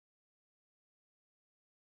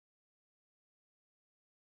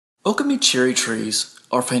Okame cherry trees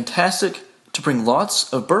are fantastic to bring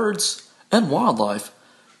lots of birds and wildlife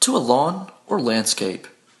to a lawn or landscape.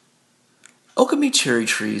 Okame cherry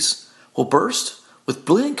trees will burst with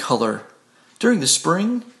brilliant color during the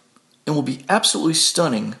spring and will be absolutely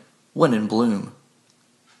stunning when in bloom.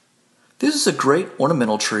 This is a great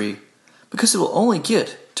ornamental tree because it will only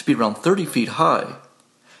get to be around 30 feet high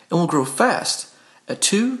and will grow fast at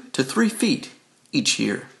 2 to 3 feet each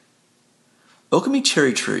year. Okame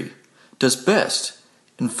cherry tree does best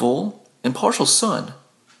in full and partial sun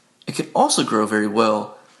and can also grow very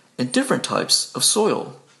well in different types of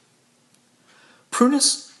soil.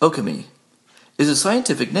 Prunus okame is a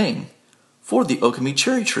scientific name for the Okame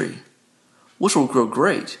cherry tree, which will grow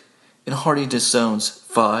great in hardiness zones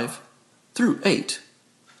 5 through 8.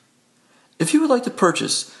 If you would like to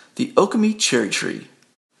purchase the Okame cherry tree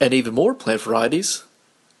and even more plant varieties,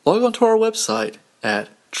 log on to our website at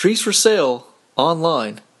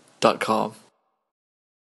treesforsaleonline.com.